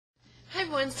Hi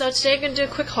everyone, so today I'm going to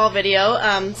do a quick haul video.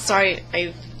 Sorry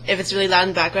if it's really loud in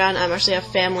the background. I actually have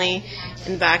family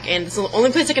in the back and it's the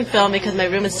only place I can film because my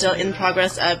room is still in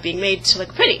progress of being made to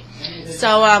look pretty.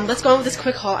 So let's go on with this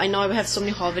quick haul. I know I have so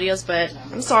many haul videos, but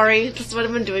I'm sorry. This is what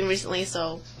I've been doing recently,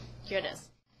 so here it is.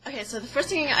 Okay, so the first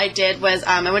thing I did was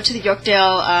I went to the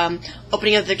Yorkdale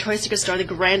opening of the Victoria's Secret store, the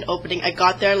grand opening. I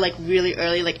got there like really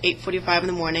early, like 8:45 in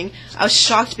the morning. I was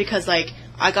shocked because like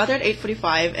I got there at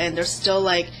 8:45 and there's still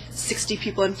like 60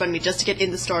 people in front of me just to get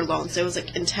in the store alone, so it was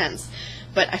like intense.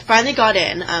 But I finally got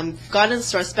in the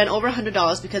store, spent over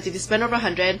 $100 because if you spend over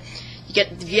 $100, you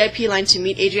get the VIP line to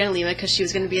meet Adriana Lima because she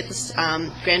was going to be at this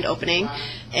grand opening,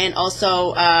 and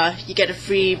also you get a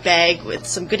free bag with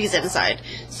some goodies inside.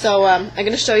 So I'm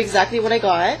going to show you exactly what I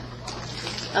got.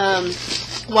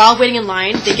 While waiting in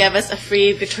line, they gave us a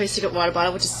free Victoria's Secret water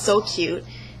bottle, which is so cute.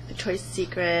 Victoria's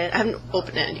Secret. I haven't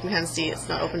opened it. You can kind of see it's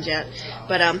not opened yet.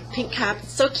 But pink cap,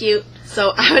 it's so cute.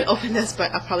 So I haven't opened this,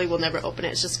 but I probably will never open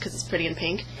it. It's just because it's pretty and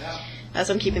pink.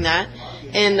 So I'm keeping that.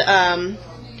 And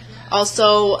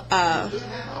also, the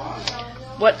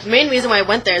main reason why I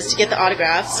went there is to get the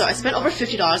autograph. So I spent over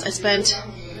 $50. I spent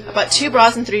about 2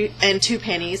 bras and 2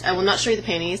 panties. I will not show you the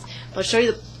panties, but I'll show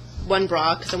you the one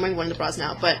bra because I'm wearing one of the bras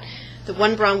now. But the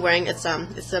one bra I'm wearing, it's a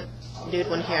nude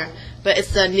one here, but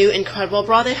it's the new incredible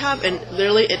bra they have, and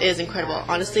literally it is incredible.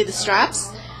 Honestly, the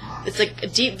straps, it's like a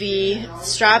deep V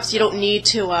straps. You don't need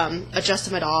to adjust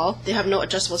them at all. They have no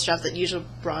adjustable straps that usual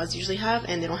bras usually have,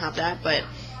 and they don't have that, but it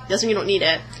doesn't mean you don't need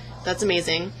it. That's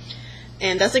amazing.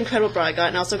 And that's the incredible bra I got.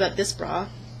 And I also got this bra,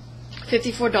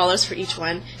 $54 for each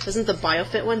one. This isn't the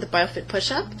BioFit one, the BioFit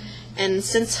push-up. And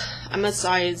since I'm a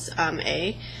size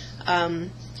A,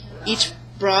 each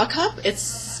bra cup,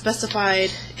 it's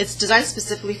designed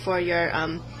specifically for your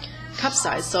cup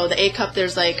size. So the A cup,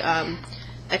 there's like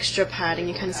extra padding.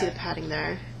 You kind of see the padding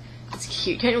there. It's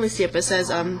cute. You can't really see it, but it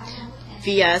says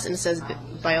VS and it says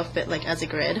BioFit like as a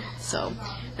grid. So,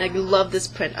 and I love this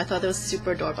print. I thought that was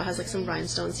super adorable. It has like some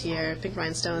rhinestones here, pink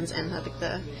rhinestones, and like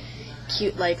the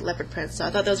cute like leopard print. So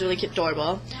I thought that was really cute,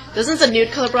 adorable. This one's a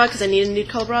nude color bra because I need a nude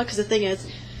color bra, because the thing is,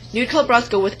 nude color bras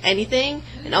go with anything,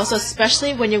 and also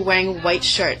especially when you're wearing white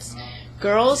shirts.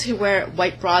 Girls who wear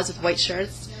white bras with white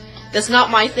shirts, that's not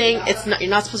my thing. It's not. You're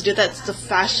not supposed to do that. It's a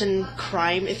fashion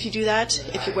crime if you do that.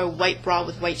 If you wear white bra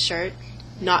with white shirt,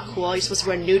 not cool. You're supposed to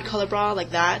wear a nude color bra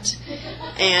like that,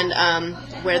 and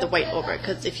wear the white over.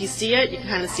 Because if you see it, you can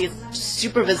kind of see it's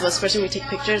super visible, especially when you take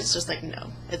pictures. It's just like no.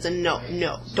 It's a no,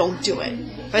 don't do it.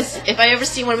 If I ever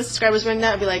see one of my subscribers wearing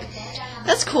that, I'd be like,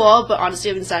 that's cool, but honestly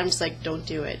inside I'm just like, don't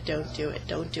do it, don't do it,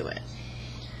 don't do it.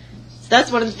 So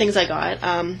that's one of the things I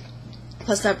got.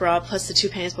 Plus that bra, plus the 2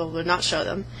 panties, but we'll not show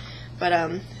them. But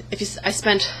I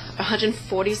spent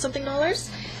 $140 something,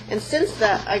 and since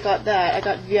I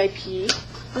got VIP.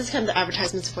 This is kind of the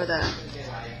advertisements for to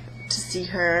see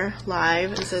her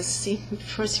live. It says see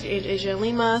first Adriana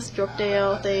Lima,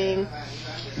 Yorkdale thing,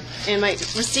 and my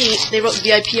receipt, they wrote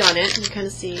VIP on it. You kind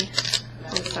of see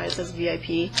on the side it says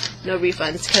VIP, no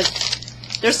refunds,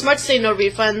 because they're smart to say no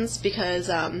refunds because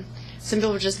some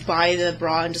people just buy the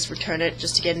bra and just return it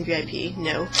just to get in VIP.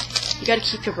 No, you gotta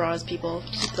keep your bras, people.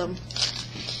 Keep them.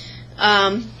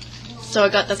 So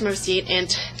that's my receipt,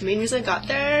 and the main reason I got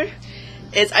there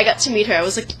is I got to meet her. I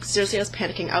was like, seriously, I was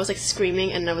panicking. I was like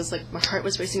screaming, and I was like, my heart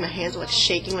was racing, my hands were like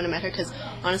shaking when I met her, because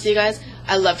honestly, you guys,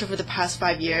 I loved her for the past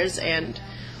 5 years, and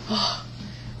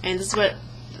this is what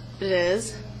it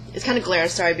is. It's kind of glare,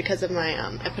 sorry, because of my,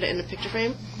 I put it in a picture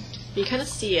frame. You kind of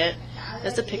see it.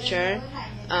 That's a picture.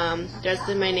 There's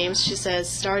my name. She says,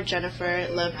 Star Jennifer,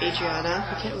 love Adriana.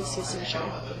 I can't really see a signature.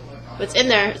 But it's in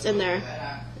there. It's in there.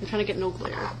 I'm trying to get no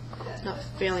glare. Not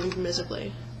failing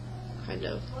miserably. Kind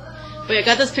of. But yeah, I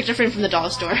got this picture frame from the dollar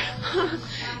store.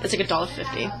 It's like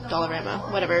 $1.50.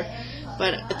 Dollarama. Whatever.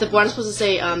 But the one supposed to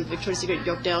say Victoria's Secret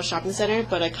Yorkdale Shopping Center,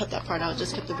 but I cut that part out.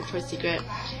 Just kept the Victoria's Secret.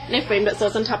 And I framed it, so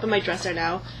it's on top of my dresser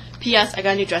now. P.S. I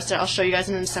got a new dresser. I'll show you guys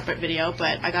in a separate video,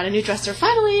 but I got a new dresser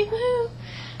finally. Woohoo!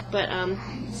 But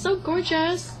so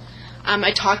gorgeous.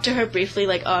 I talked to her briefly,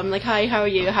 like, I'm like, hi, how are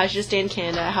you? How's your stay in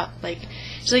Canada?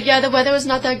 She's like, yeah, the weather was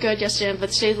not that good yesterday,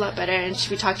 but today's a lot better. And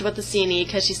we talked about the CNE,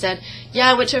 because she said, yeah,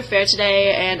 I went to a fair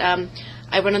today, and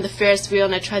I went on the Ferris wheel,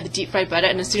 and I tried the deep fried butter.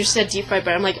 And as soon as she said deep fried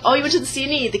butter, I'm like, oh, you went to the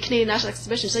CNE, the Canadian National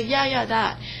Exhibition. She's like, yeah,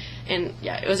 that. And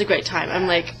yeah, it was a great time. I'm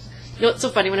like, you know what's so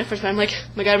funny? When I first met, I'm like,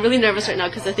 oh my god, I'm really nervous right now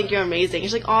because I think you're amazing.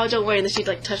 She's like, oh, don't worry. And then she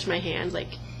like touched my hand. Like,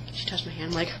 she touched my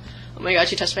hand. I'm like, oh my god,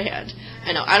 she touched my hand.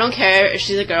 I know. I don't care if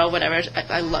she's a girl, whatever.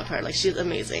 I love her. Like, she's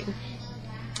amazing.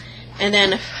 And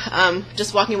then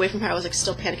just walking away from her, I was like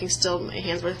still panicking. Still, my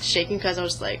hands were shaking because I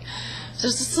was like,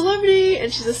 she's a celebrity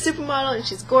and she's a supermodel and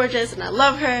she's gorgeous and I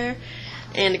love her.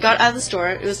 And it got out of the store.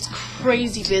 It was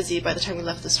crazy busy by the time we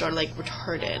left the store, like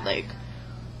retarded, like,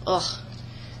 ugh.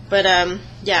 But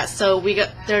yeah, so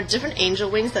there are different angel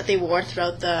wings that they wore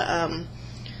throughout the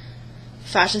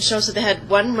fashion show. So they had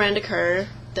one Miranda Kerr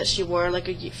that she wore like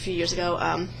a few years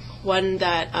ago, one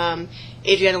that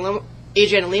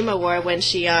Adriana Lima wore when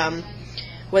she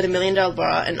wore the $1 Million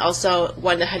Bra, and also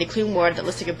one that Heidi Klum wore that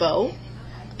looks like a bow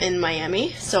in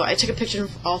Miami. So I took a picture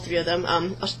of all three of them.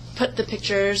 I'll put the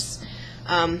pictures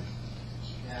at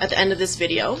the end of this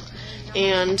video.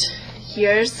 And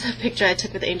here's a picture I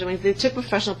took with the angel wings. They took a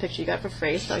professional picture you got for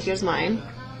free, so here's mine.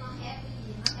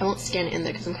 I won't scan it in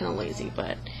there because I'm kind of lazy,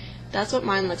 but that's what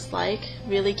mine looks like.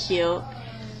 Really cute.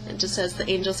 It just says the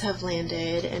angels have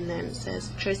landed, and then it says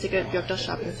Victoria's Secret Yorkdale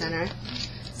Shopping Center.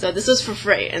 So this was for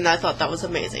free, and I thought that was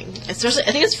amazing. Especially,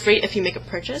 I think it's free if you make a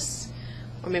purchase,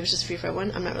 or maybe it's just free for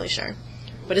everyone. I'm not really sure,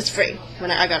 but it's free.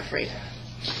 When I got it free.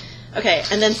 Okay,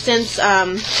 and then since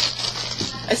I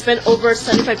spent over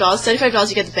 $75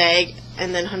 you get the bag,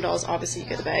 and then $100 obviously you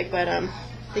get the bag, but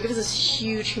they give us this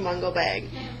huge humongo bag.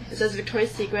 It says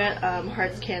Victoria's Secret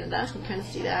Hearts Canada. You can kind of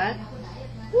see that.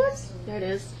 Whoops, there it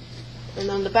is. And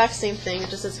on the back, same thing. It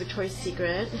just says Victoria's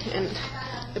Secret, and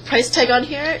the price tag on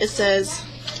here, it says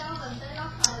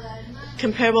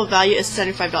comparable value is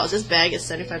 $75. This bag is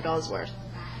 $75 worth.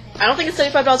 I don't think it's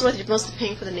 $75 worth. You're mostly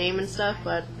paying for the name and stuff,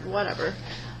 but whatever.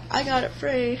 I got it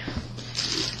free.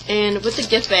 And with the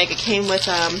gift bag, it came with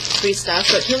free stuff.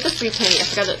 So it came with a free penny. I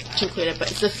forgot to include it, but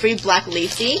it's a free black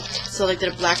lacy. So like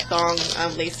did a black thong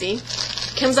lacy.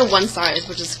 It comes in one size,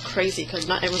 which is crazy because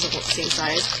not everyone's the same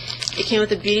size. It came with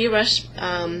the Beauty Rush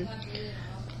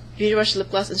lip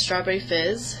gloss in Strawberry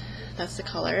Fizz. That's the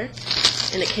color.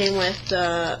 And it came with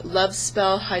the Love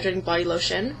Spell Hydrating Body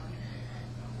Lotion.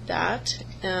 That.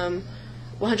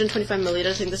 125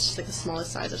 milliliters. I think this is just like the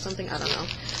smallest size or something. I don't know.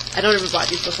 I don't ever bought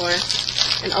these before.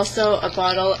 And also a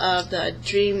bottle of the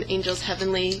Dream Angels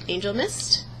Heavenly Angel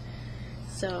Mist.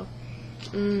 So,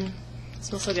 it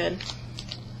smells so good.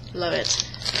 Love it.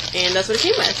 And that's what it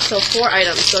came with. So 4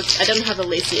 items. So I don't have the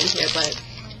lacy in here, but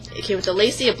it came with the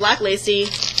lacy, a black lacy,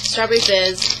 Strawberry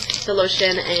Fizz, the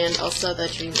lotion, and also the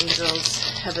Dream Angels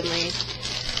Heavenly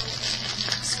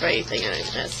spray thing. I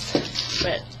guess.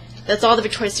 But that's all the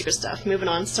Victoria's Secret stuff. Moving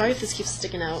on. Sorry if this keeps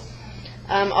sticking out.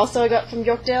 Also, I got from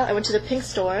Yorkdale. I went to the pink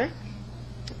store,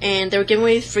 and they were giving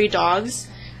away free dogs,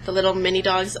 the little mini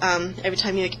dogs, every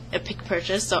time you make a pink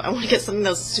purchase. So I want to get something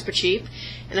that was super cheap,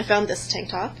 and I found this tank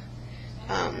top.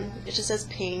 It just says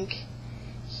pink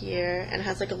here, and it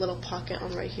has like a little pocket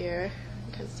on right here.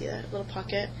 You can see that little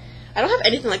pocket. I don't have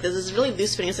anything like this. It's really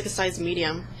loose fitting. It's like a size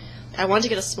medium. I wanted to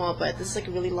get a small, but this is like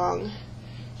a really long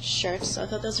shirt, so I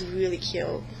thought that was really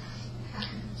cute.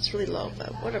 It's really low,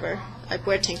 but whatever. I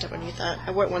wear a tank top underneath that.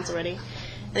 I wore it once already.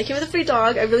 And it came with a free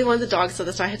dog. I really wanted the dog, so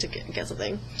that's why I had to get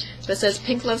something. But it says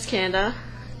Pink Loves Canada.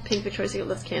 Pink Victoria's Secret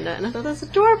Loves Canada. And I thought that was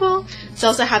adorable. So I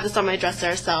also have this on my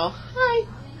dresser, so hi.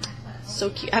 So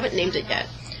cute. I haven't named it yet.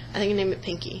 I think I named it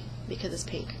Pinky because it's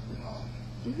pink.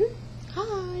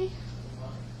 Hi.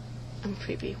 I'm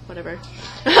creepy. Whatever.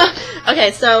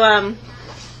 Okay, so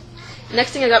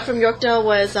next thing I got from Yorkdale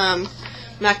was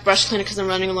MAC brush cleaner because I'm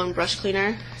running a low on brush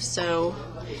cleaner. So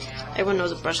everyone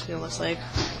knows what brush cleaner looks like.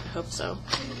 I hope so.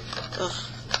 Ugh.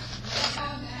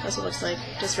 That's what it looks like.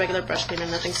 Just regular brush cleaner,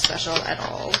 nothing special at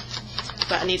all.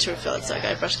 But I need to refill it, so I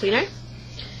got a brush cleaner.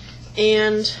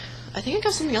 And I think I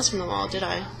got something else from the mall, did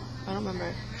I? I don't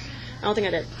remember. I don't think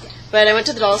I did. But I went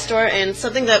to the dollar store, and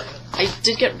something that I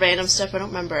did get random stuff, I don't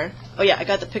remember. Oh yeah, I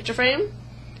got the picture frame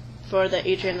for the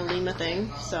Adriana Lima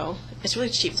thing. So it's really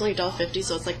cheap. It's only $1.50,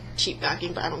 so it's like cheap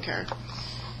backing, but I don't care.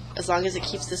 As long as it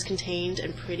keeps this contained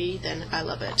and pretty, then I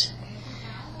love it.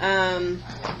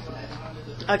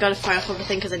 I got a file folder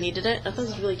thing because I needed it. I thought it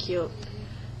was really cute.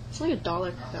 It's only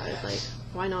 $1, guys. Like,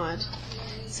 why not?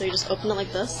 So you just open it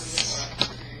like this,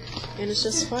 and it's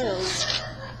just files.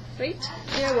 Right?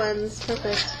 Clear ones.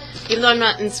 Perfect. Even though I'm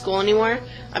not in school anymore,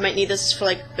 I might need this for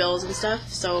like bills and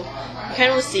stuff. So you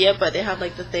can't really see it, but they have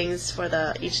like the things for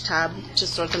each tab to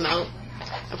sort them out.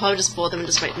 I'll probably just fold them and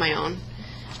just write my own.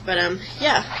 But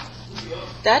yeah,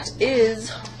 that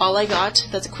is all I got.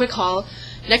 That's a quick haul.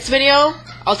 Next video,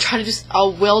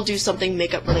 I will do something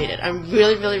makeup related. I'm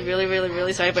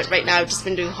really sorry, but right now I've just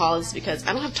been doing hauls because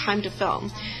I don't have time to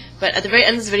film. But at the very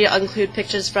end of this video, I'll include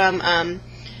pictures from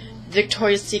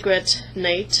Victoria's Secret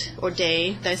night or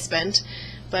day that I spent.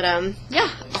 But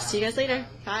yeah, I'll see you guys later.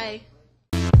 Bye.